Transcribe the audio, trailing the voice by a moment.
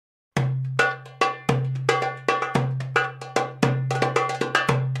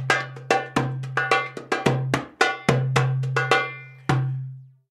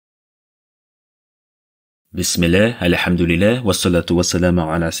Bismillah, alhamdulillah, wassalatu wassalamu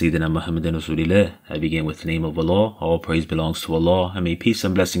ala Sayyidina Muhammadin Rasulillah. I begin with the name of Allah. All praise belongs to Allah, and may peace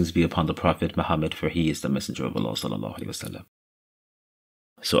and blessings be upon the Prophet Muhammad, for he is the messenger of Allah sallallahu alaihi wasallam.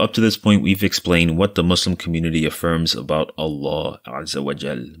 So up to this point, we've explained what the Muslim community affirms about Allah Azza wa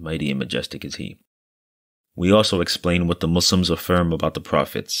Jal, mighty and majestic is He. We also explained what the Muslims affirm about the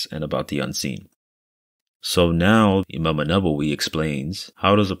prophets and about the unseen. So now Imam An-Nawawi explains,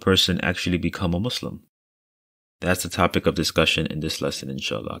 how does a person actually become a Muslim? That's the topic of discussion in this lesson,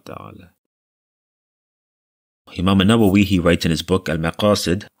 inshallah ta'ala. Imam An-Nawawi, he writes in his book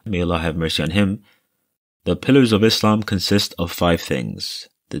Al-Maqasid, may Allah have mercy on him, the pillars of Islam consist of 5 things: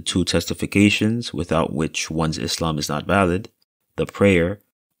 the 2 testifications, without which one's Islam is not valid, the prayer,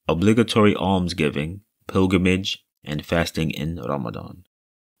 obligatory almsgiving, pilgrimage, and fasting in Ramadan.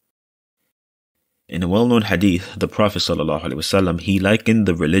 In a well-known hadith, the Prophet ﷺ, he likened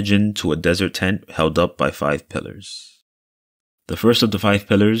the religion to a desert tent held up by 5 pillars. The first of the 5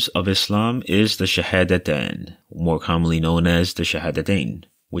 pillars of Islam is the Shahadatayn, more commonly known as the Shahadatayn,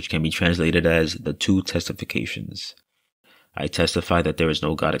 which can be translated as the 2 testifications. I testify that there is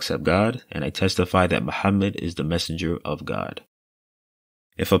no God except God, and I testify that Muhammad is the messenger of God.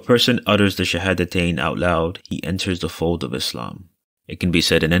 If a person utters the Shahadatayn out loud, he enters the fold of Islam. It can be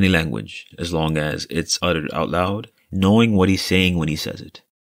said in any language, as long as it's uttered out loud, knowing what he's saying when he says it.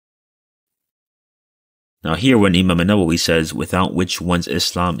 Now here, when Imam An-Nawawi says, without which one's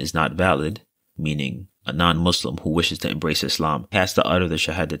Islam is not valid, meaning a non-Muslim who wishes to embrace Islam has to utter the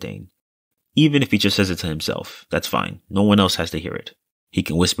Shahadatayn. Even if he just says it to himself, that's fine. No one else has to hear it. He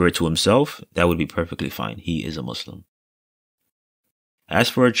can whisper it to himself, that would be perfectly fine. He is a Muslim. As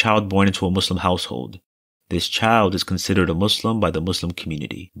for a child born into a Muslim household, this child is considered a Muslim by the Muslim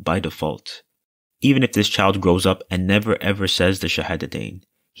community, by default. Even if this child grows up and never ever says the Shahadatayn,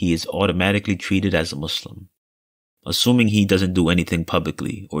 he is automatically treated as a Muslim. Assuming he doesn't do anything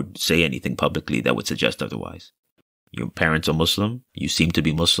publicly or say anything publicly that would suggest otherwise. Your parents are Muslim, you seem to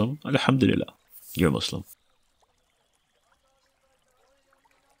be Muslim, alhamdulillah, you're a Muslim.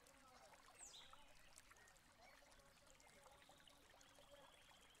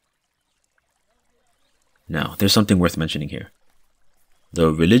 Now, there's something worth mentioning here. The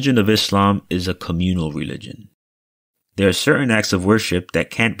religion of Islam is a communal religion. There are certain acts of worship that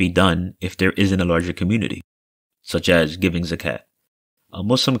can't be done if there isn't a larger community, such as giving zakat. A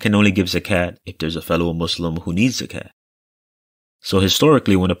Muslim can only give zakat if there's a fellow Muslim who needs zakat. So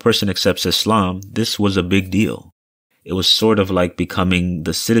historically, when a person accepts Islam, this was a big deal. It was sort of like becoming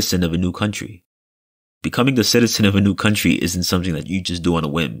the citizen of a new country. Becoming the citizen of a new country isn't something that you just do on a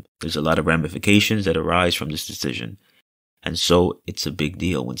whim. There's a lot of ramifications that arise from this decision. And so it's a big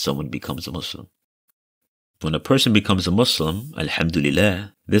deal when someone becomes a Muslim. When a person becomes a Muslim,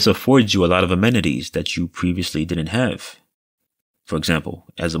 alhamdulillah, this affords you a lot of amenities that you previously didn't have. For example,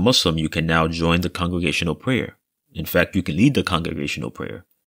 as a Muslim, you can now join the congregational prayer. In fact, you can lead the congregational prayer.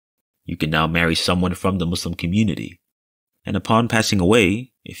 You can now marry someone from the Muslim community. And upon passing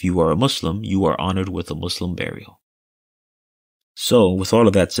away, if you are a Muslim, you are honored with a Muslim burial. So, with all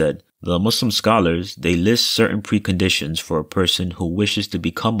of that said, the Muslim scholars, they list certain preconditions for a person who wishes to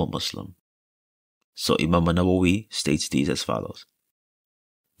become a Muslim. So Imam An-Nawawi states these as follows.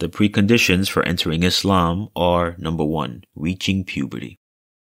 The preconditions for entering Islam are, number 1, reaching puberty.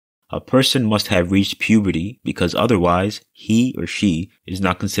 A person must have reached puberty because otherwise, he or she is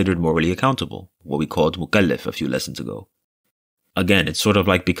not considered morally accountable, what we called mukallaf a few lessons ago. Again, it's sort of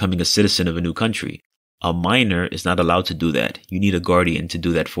like becoming a citizen of a new country. A minor is not allowed to do that. You need a guardian to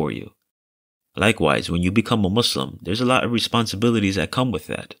do that for you. Likewise, when you become a Muslim, there's a lot of responsibilities that come with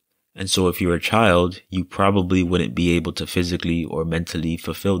that. And so if you're a child, you probably wouldn't be able to physically or mentally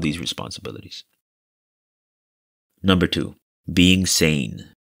fulfill these responsibilities. Number 2, being sane.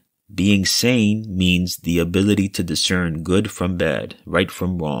 Being sane means the ability to discern good from bad, right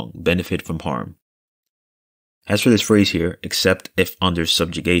from wrong, benefit from harm. As for this phrase here, except if under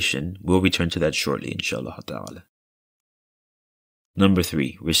subjugation, we'll return to that shortly, inshallah ta'ala. Number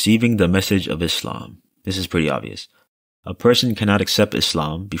 3, receiving the message of Islam. This is pretty obvious. A person cannot accept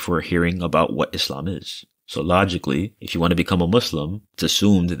Islam before hearing about what Islam is. So logically, if you want to become a Muslim, it's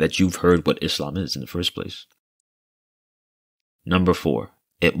assumed that you've heard what Islam is in the first place. Number 4,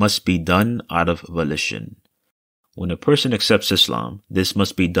 it must be done out of volition. When a person accepts Islam, this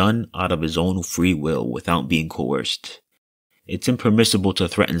must be done out of his own free will without being coerced. It's impermissible to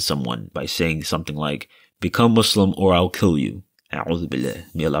threaten someone by saying something like, become Muslim or I'll kill you. A'udhu billah.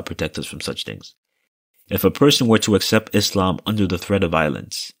 May Allah protect us from such things. If a person were to accept Islam under the threat of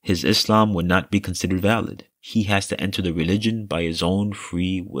violence, his Islam would not be considered valid. He has to enter the religion by his own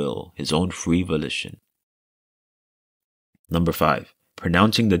free will, his own free volition. Number 5.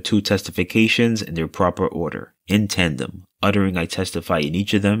 Pronouncing the 2 testifications in their proper order, in tandem, uttering I testify in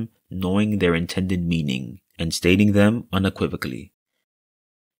each of them, knowing their intended meaning, and stating them unequivocally.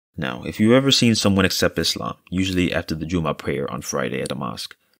 Now, if you've ever seen someone accept Islam, usually after the Jummah prayer on Friday at a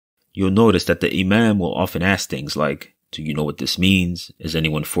mosque, you'll notice that the Imam will often ask things like, do you know what this means? Is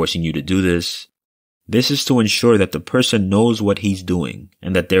anyone forcing you to do this? This is to ensure that the person knows what he's doing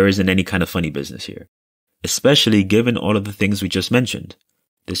and that there isn't any kind of funny business here. Especially given all of the things we just mentioned.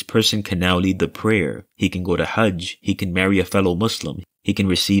 This person can now lead the prayer, he can go to Hajj, he can marry a fellow Muslim, he can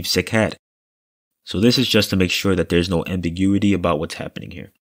receive zakat. So this is just to make sure that there's no ambiguity about what's happening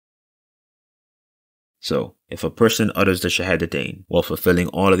here. So, if a person utters the Shahadatayn while fulfilling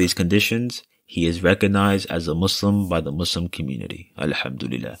all of these conditions, he is recognized as a Muslim by the Muslim community,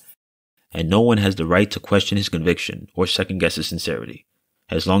 alhamdulillah. And no one has the right to question his conviction or second guess his sincerity.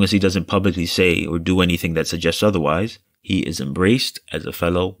 As long as he doesn't publicly say or do anything that suggests otherwise, he is embraced as a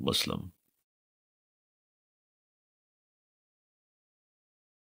fellow Muslim.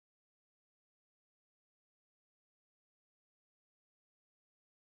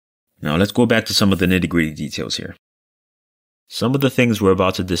 Now let's go back to some of the nitty-gritty details here. Some of the things we're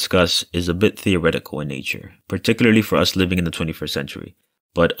about to discuss is a bit theoretical in nature, particularly for us living in the 21st century.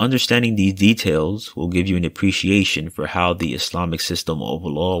 But understanding these details will give you an appreciation for how the Islamic system of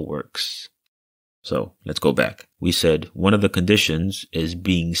law works. So let's go back. We said one of the conditions is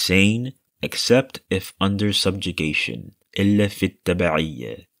being sane except if under subjugation. إلا في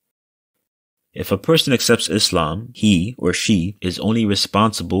التبعية. If a person accepts Islam, he or she is only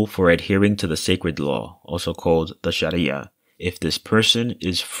responsible for adhering to the sacred law, also called the Sharia, if this person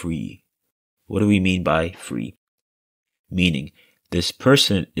is free. What do we mean by free? Meaning, this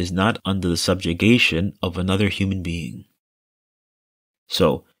person is not under the subjugation of another human being.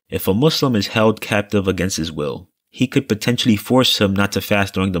 So, if a Muslim is held captive against his will, he could potentially force him not to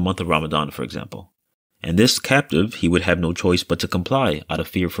fast during the month of Ramadan, for example. And this captive, he would have no choice but to comply out of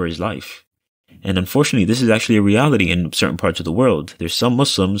fear for his life. And unfortunately, this is actually a reality in certain parts of the world. There's some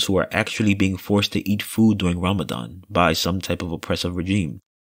Muslims who are actually being forced to eat food during Ramadan by some type of oppressive regime.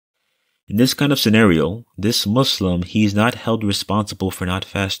 In this kind of scenario, this Muslim, he is not held responsible for not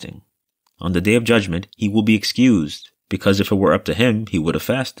fasting. On the Day of Judgment, he will be excused, because if it were up to him, he would have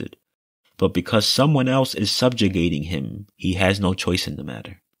fasted. But because someone else is subjugating him, he has no choice in the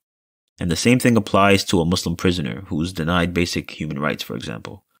matter. And the same thing applies to a Muslim prisoner who is denied basic human rights, for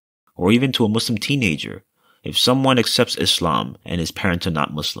example. Or even to a Muslim teenager. If someone accepts Islam and his parents are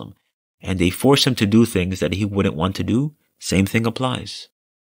not Muslim, and they force him to do things that he wouldn't want to do, same thing applies.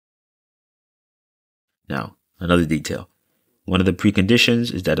 Now, another detail. One of the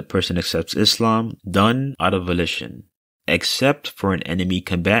preconditions is that a person accepts Islam done out of volition, except for an enemy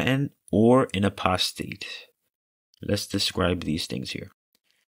combatant or an apostate. Let's describe these things here.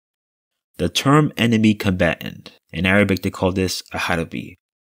 The term enemy combatant, in Arabic they call this a harbi.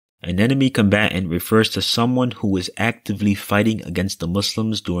 An enemy combatant refers to someone who is actively fighting against the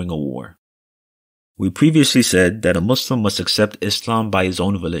Muslims during a war. We previously said that a Muslim must accept Islam by his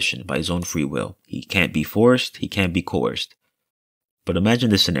own volition, by his own free will. He can't be forced, he can't be coerced. But imagine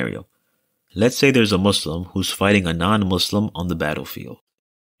this scenario. Let's say there's a Muslim who's fighting a non-Muslim on the battlefield,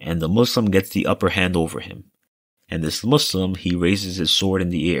 and the Muslim gets the upper hand over him. And this Muslim, he raises his sword in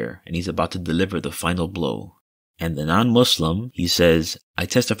the air, and he's about to deliver the final blow. And the non-Muslim, he says, I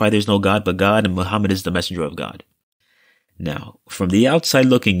testify there's no God but God and Muhammad is the messenger of God. Now, from the outside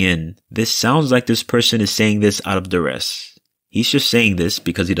looking in, this sounds like this person is saying this out of duress. He's just saying this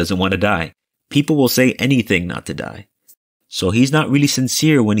because he doesn't want to die. People will say anything not to die. So he's not really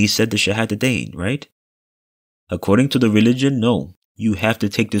sincere when he said the Shahadatayn, right? According to the religion, no. You have to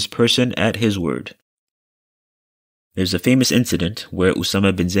take this person at his word. There's a famous incident where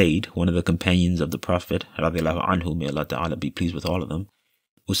Usamah bin Zayd, one of the companions of the Prophet, radiallahu anhu, may Allah ta'ala be pleased with all of them.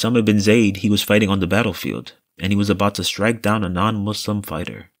 Usamah bin Zayd, he was fighting on the battlefield, and he was about to strike down a non-Muslim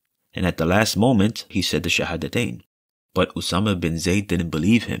fighter. And at the last moment, he said the Shahadatayn. But Usamah bin Zayd didn't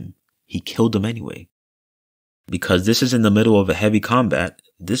believe him. He killed him anyway. Because this is in the middle of a heavy combat,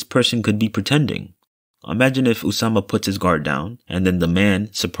 this person could be pretending. Imagine if Usamah puts his guard down, and then the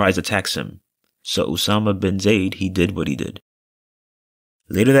man surprise attacks him. So Usamah bin Zayd, he did what he did.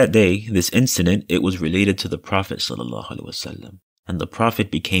 Later that day, this incident, it was related to the Prophet ﷺ, and the Prophet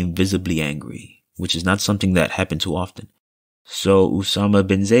became visibly angry, which is not something that happened too often. So Usamah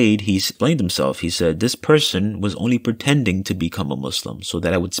bin Zayd, he explained himself. He said, this person was only pretending to become a Muslim so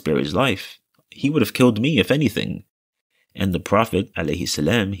that I would spare his life. He would have killed me if anything. And the Prophet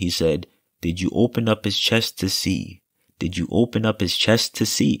ﷺ, he said, did you open up his chest to see? Did you open up his chest to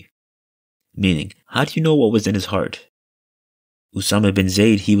see? Meaning, how do you know what was in his heart? Usamah bin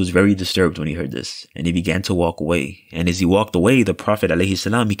Zayd, he was very disturbed when he heard this, and he began to walk away. And as he walked away, the Prophet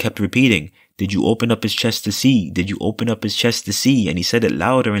ﷺ, he kept repeating, "Did you open up his chest to see? Did you open up his chest to see?" And he said it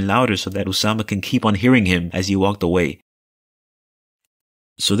louder and louder so that Usamah can keep on hearing him as he walked away.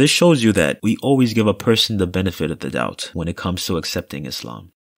 So this shows you that we always give a person the benefit of the doubt when it comes to accepting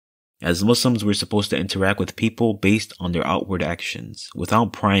Islam. As Muslims, we're supposed to interact with people based on their outward actions,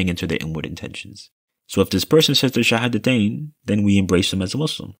 without prying into their inward intentions. So if this person says their Shahadatayn, then we embrace him as a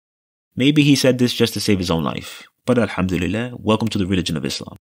Muslim. Maybe he said this just to save his own life, but alhamdulillah, welcome to the religion of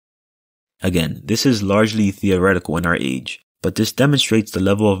Islam. Again, this is largely theoretical in our age, but this demonstrates the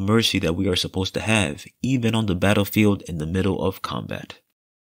level of mercy that we are supposed to have, even on the battlefield in the middle of combat.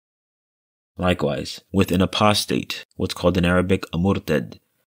 Likewise, with an apostate, what's called in Arabic a murtad,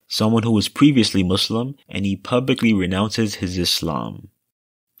 someone who was previously Muslim and he publicly renounces his Islam.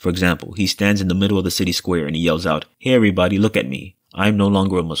 For example, he stands in the middle of the city square and he yells out, "Hey everybody, look at me. I'm no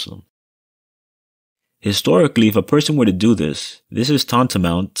longer a Muslim." Historically, if a person were to do this, this is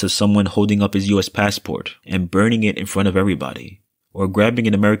tantamount to someone holding up his US passport and burning it in front of everybody, or grabbing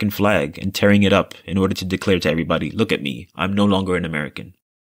an American flag and tearing it up in order to declare to everybody, "Look at me, I'm no longer an American."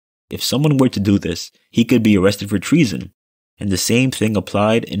 If someone were to do this, he could be arrested for treason, and the same thing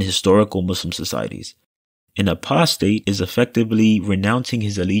applied in historical Muslim societies. An apostate is effectively renouncing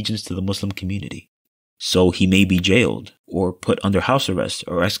his allegiance to the Muslim community. So he may be jailed, or put under house arrest,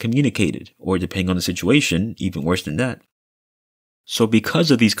 or excommunicated, or depending on the situation, even worse than that. So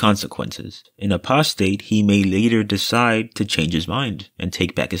because of these consequences, an apostate, he may later decide to change his mind and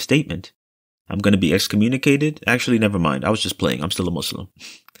take back his statement. "I'm going to be excommunicated? Actually, never mind. I was just playing. I'm still a Muslim.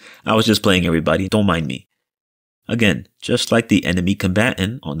 I was just playing, everybody. Don't mind me." Again, just like the enemy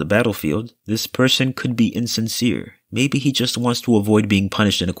combatant on the battlefield, this person could be insincere. Maybe he just wants to avoid being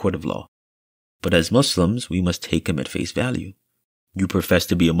punished in a court of law. But as Muslims, we must take him at face value. You profess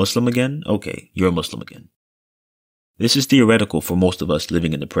to be a Muslim again? Okay, you're a Muslim again. This is theoretical for most of us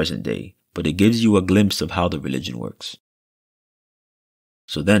living in the present day, but it gives you a glimpse of how the religion works.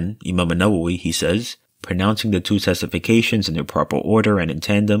 So then, Imam An-Nawawi, he says, pronouncing the two testifications in their proper order and in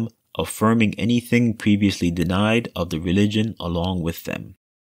tandem, affirming anything previously denied of the religion along with them.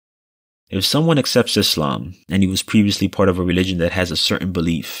 If someone accepts Islam and he was previously part of a religion that has a certain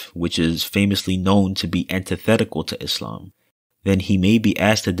belief, which is famously known to be antithetical to Islam, then he may be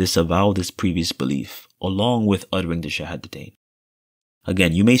asked to disavow this previous belief along with uttering the Shahadatayn.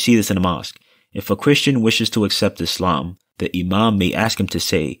 Again, you may see this in a mosque. If a Christian wishes to accept Islam, the Imam may ask him to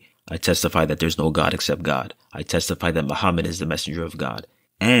say, "I testify that there's no God except God. I testify that Muhammad is the messenger of God.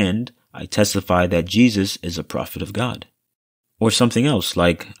 And I testify that Jesus is a prophet of God." Or something else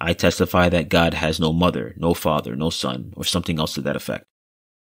like, "I testify that God has no mother, no father, no son," or something else to that effect.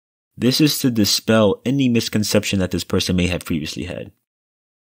 This is to dispel any misconception that this person may have previously had.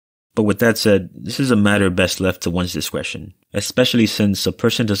 But with that said, this is a matter best left to one's discretion, especially since a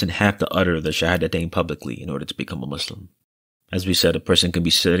person doesn't have to utter the Shahadatayn publicly in order to become a Muslim. As we said, a person can be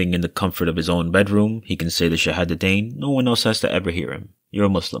sitting in the comfort of his own bedroom, he can say the Shahadatayn, no one else has to ever hear him. You're a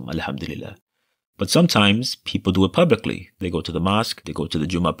Muslim, alhamdulillah. But sometimes people do it publicly. They go to the mosque, they go to the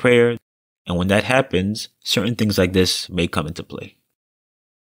Jummah prayer, and when that happens, certain things like this may come into play.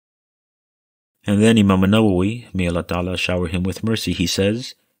 And then Imam An-Nawawi, may Allah Ta'ala shower him with mercy, he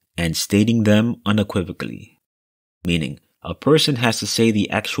says, "and stating them unequivocally." Meaning, a person has to say the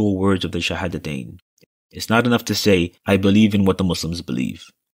actual words of the Shahadatayn. It's not enough to say, "I believe in what the Muslims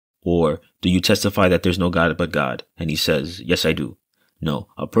believe." Or, "Do you testify that there's no God but God?" And he says, "Yes, I do." No,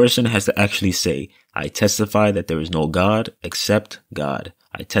 a person has to actually say, "I testify that there is no God except God.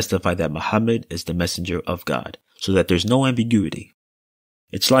 I testify that Muhammad is the messenger of God," so that there's no ambiguity.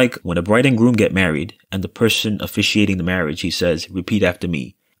 It's like when a bride and groom get married and the person officiating the marriage, he says, "Repeat after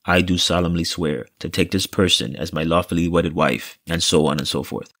me. I do solemnly swear to take this person as my lawfully wedded wife," and so on and so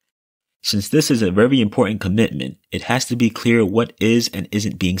forth. Since this is a very important commitment, it has to be clear what is and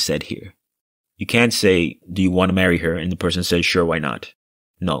isn't being said here. You can't say, "Do you want to marry her?" and the person says, "Sure, why not?"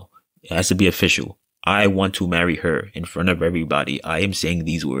 No, it has to be official. "I want to marry her in front of everybody. I am saying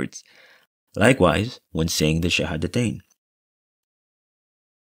these words." Likewise, when saying the Shahadatayn.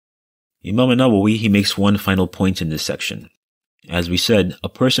 Imam An-Nawawi, he makes one final point in this section. As we said, a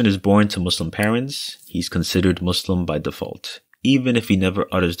person is born to Muslim parents, he's considered Muslim by default, even if he never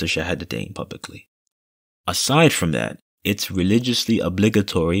utters the Shahadatayn publicly. Aside from that, it's religiously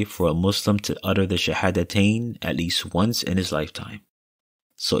obligatory for a Muslim to utter the Shahadatayn at least once in his lifetime.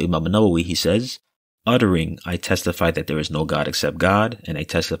 So Imam An-Nawawi, he says, uttering, "I testify that there is no God except God, and I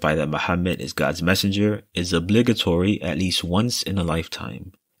testify that Muhammad is God's messenger," is obligatory at least once in a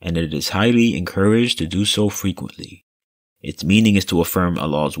lifetime, and it is highly encouraged to do so frequently. Its meaning is to affirm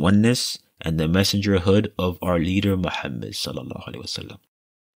Allah's oneness and the messengerhood of our leader Muhammad sallallahu alaihi wasallam.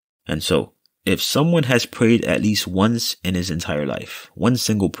 And so, if someone has prayed at least once in his entire life, one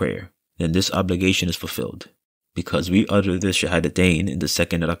single prayer, then this obligation is fulfilled, because we utter the Shahadatayn in the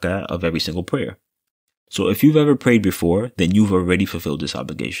second rak'ah of every single prayer. So if you've ever prayed before, then you've already fulfilled this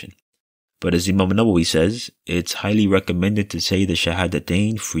obligation. But as Imam An-Nawawi says, it's highly recommended to say the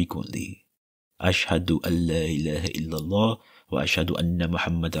Shahadatayn frequently. Ashhadu an la ilaha illallah wa ashhadu anna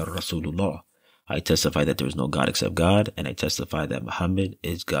Muhammadan Rasulullah. I testify that there is no God except God, and I testify that Muhammad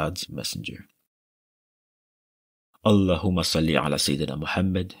is God's messenger. Allahumma salli ala Sayyidina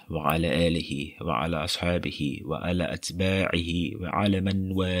Muhammad wa ala alihi wa ala ashabihi wa ala atba'ihi wa ala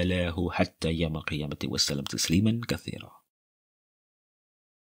man walahu hatta yawm al-qiyamati wa sallam tasliman kathira.